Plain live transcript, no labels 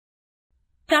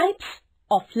Types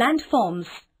of landforms.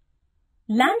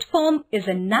 Landform is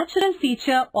a natural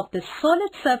feature of the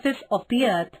solid surface of the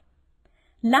earth.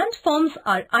 Landforms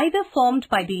are either formed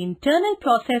by the internal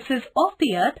processes of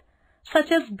the earth,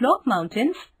 such as block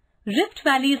mountains, rift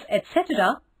valleys,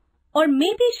 etc., or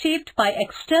may be shaped by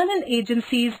external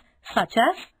agencies such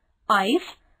as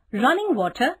ice, running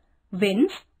water,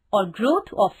 winds, or growth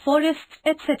of forests,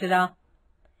 etc.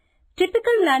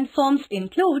 Typical landforms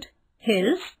include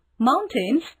hills,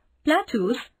 mountains,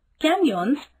 plateaus,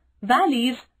 canyons,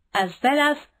 valleys, as well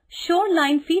as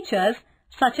shoreline features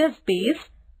such as bays,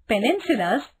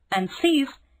 peninsulas, and seas,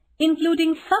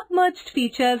 including submerged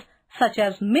features such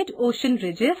as mid-ocean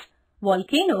ridges,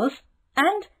 volcanoes,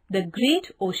 and the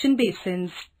Great Ocean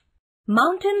Basins.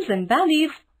 Mountains and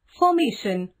valleys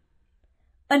formation.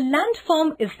 A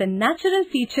landform is the natural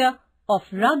feature of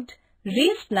rugged,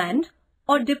 raised land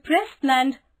or depressed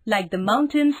land like the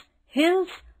mountains, hills,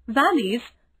 valleys,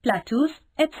 plateaus,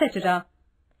 etc.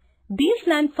 These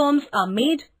landforms are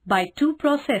made by two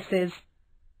processes.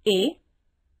 A.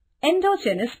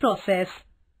 Endogenous process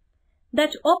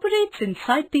that operates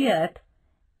inside the earth.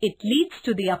 It leads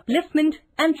to the upliftment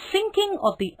and sinking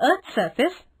of the earth's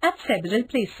surface at several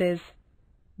places.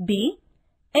 B.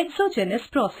 Exogenous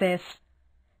process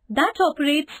that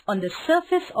operates on the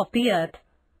surface of the earth.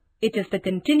 It is the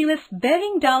continuous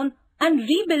wearing down and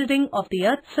rebuilding of the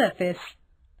earth's surface.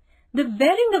 The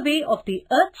wearing away of the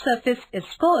earth's surface is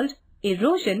called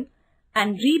erosion,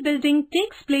 and rebuilding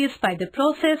takes place by the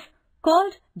process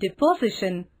called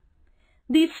deposition.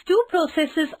 These two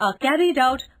processes are carried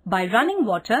out by running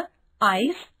water,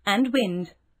 ice, and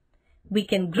wind. We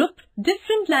can group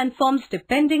different landforms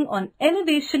depending on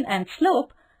elevation and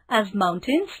slope as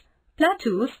mountains,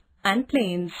 plateaus, and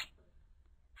plains.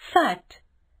 Fact: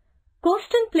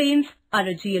 coastal plains are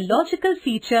a geological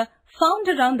feature found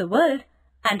around the world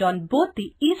and on both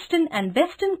the eastern and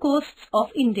western coasts of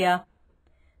India.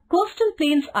 Coastal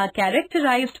plains are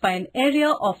characterized by an area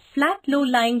of flat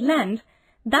low-lying land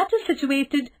that is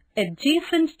situated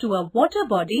adjacent to a water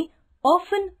body,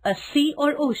 often a sea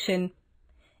or ocean.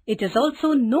 It is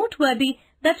also noteworthy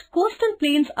that coastal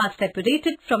plains are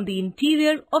separated from the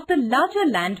interior of the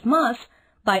larger land mass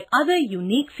by other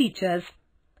unique features.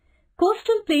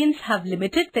 Coastal plains have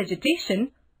limited vegetation,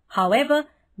 however,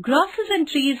 grasses and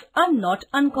trees are not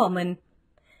uncommon.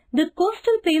 The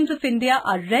coastal plains of India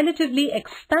are relatively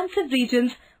expansive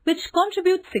regions which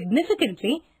contribute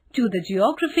significantly to the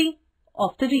geography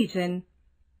of the region.